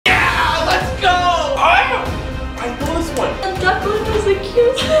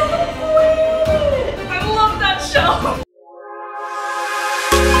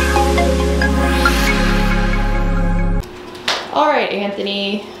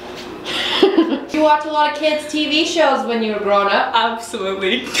Anthony. You watch a lot of kids' TV shows when you were growing up?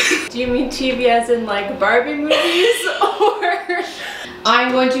 Absolutely. Do you mean TV as in like Barbie movies or?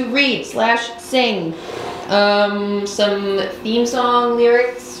 I'm going to read / sing some theme song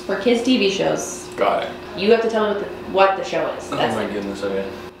lyrics for kids' TV shows. Got it. You have to tell me what the show is. Oh my goodness, okay.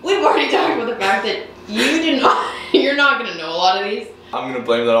 We've already talked about the fact that you're not gonna know a lot of these. I'm gonna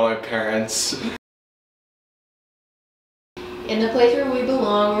blame that on my parents. In the place where we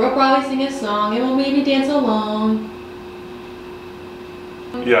belong, we'll probably sing a song and we'll maybe dance along.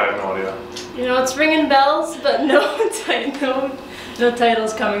 Yeah, I have no idea. You know, it's ringing bells, but no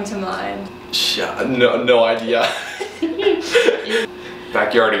title's coming to mind. No idea.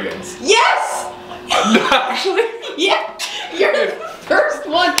 Backyardigans. Yes! Actually? Yeah! You're the first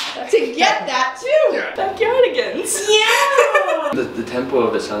one to get that too! Yeah. Backyardigans. Yeah! The tempo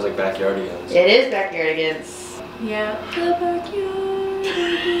of it sounds like Backyardigans. It is Backyardigans. Yeah. The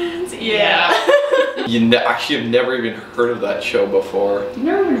Backyardigans. Yeah. You actually have never even heard of that show before. You've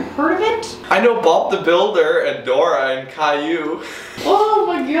never even heard of it? I know Bob the Builder and Dora and Caillou. Oh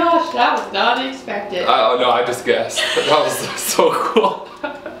my gosh, that was not expected. Oh no, I just guessed. That was so cool.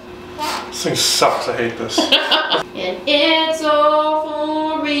 This thing sucks, I hate this. And it's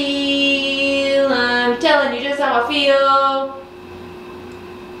all for real, I'm telling you just how I feel.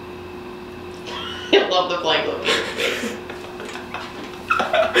 I love the blank look in your face.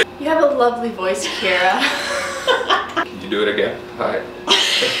 You have a lovely voice, Kira. Can you do it again? Hi.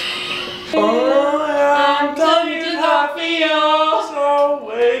 Oh, I'm telling you just how I feel. So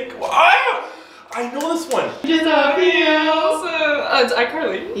wake. I know this one. Just how I feel. It's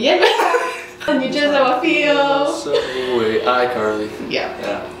iCarly. Yeah. And you just how I feel. So wait, iCarly. Yeah.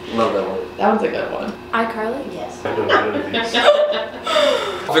 Yeah, love that one. That one's a good one. iCarly? Yes. I don't know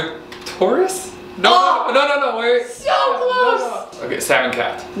these. Victorious? No, Oh! no, wait. So close! No. Okay, Sam and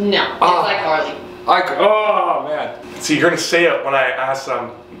Cat. No, it's Oh. like Harley. Oh man. See, you're gonna say it when I ask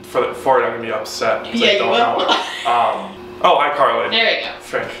them for it. I'm gonna be upset. 'Cause I Yeah, you don't will. know it. Oh, iCarly. There you go.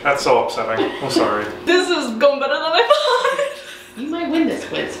 Fish. That's so upsetting. I'm sorry. This is going better than I thought. You might win this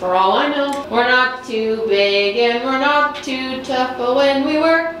quiz for all I know. We're not too big and we're not too tough, but when we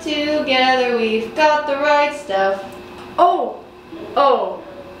work together, we've got the right stuff. Oh.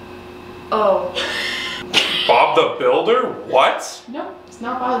 Bob the Builder? What? Nope, it's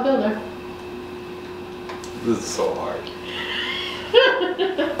not Bob the Builder. This is so hard.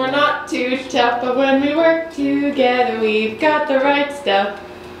 We're not too tough, but when we work together, we've got the right stuff.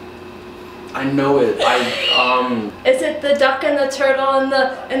 I know it. Is it the duck and the turtle and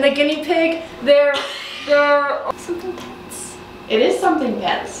the guinea pig? They're something pets. It is something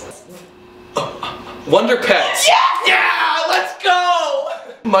pets. Wonder Pets. Yes! Yeah, let's go.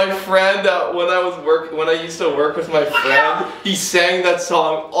 My friend, when I used to work with my friend, he sang that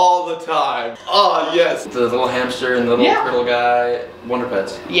song all the time. Oh yes. The little hamster and the little turtle guy. Wonder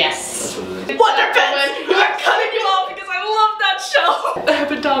Pets. Yes. That's what it is. Wonder Pets! I'm cutting you off because I love that show! I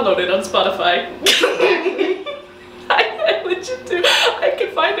have it downloaded on Spotify. I legit do. I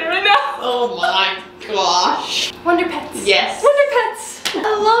can find it right now. Oh my gosh. Wonder Pets. Yes. Wonder Pets. I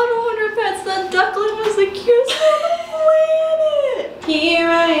love Wonder Pets. That duckling was the cutest on the planet. Here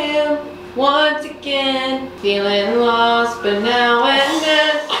I am, once again, feeling lost, but now and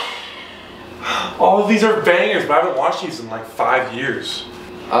then. All of these are bangers, but I haven't watched these in like 5 years.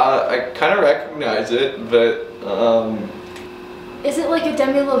 I kind of recognize it, but Is it like a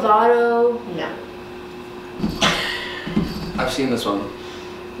Demi Lovato? No. I've seen this one.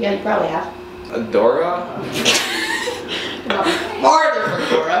 Yeah, you probably have. Dora? No, farther from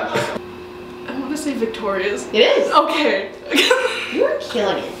Dora. I want to say Victoria's. It is. Okay. You are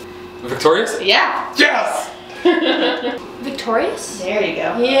killing it. Victorious? Yeah. Yes! Victorious? There you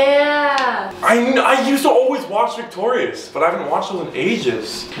go. Yeah. I used to always watch Victorious, but I haven't watched those in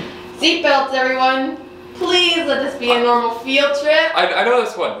ages. Seatbelts, everyone. Please let this be a normal field trip. I know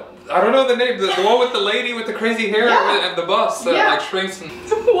this one. I don't know the name. The one with the lady with the crazy hair and the bus that like shrinks and...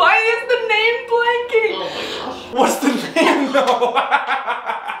 Why is the name blanking? Oh my gosh. What's the name though?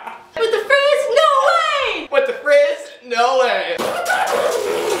 With the frizz? No way! With the frizz? No way!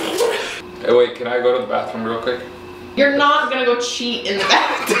 Hey, wait, can I go to the bathroom real quick? You're not gonna go cheat in the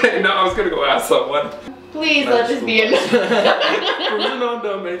bathroom. No, I was gonna go ask someone. Please let this be a Cruising on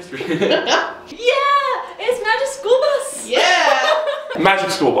down Main Street. Yeah! It's Magic School Bus! Yeah!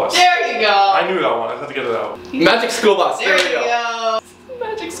 Magic School Bus. There you go. I knew that one. I had to get it out. Magic School Bus. There you go.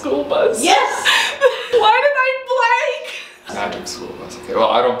 Magic School Bus. Yes! Why did I blank? Magic School Bus. Okay,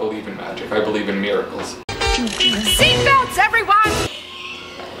 well, I don't believe in magic. I believe in miracles. Seatbelts, everyone!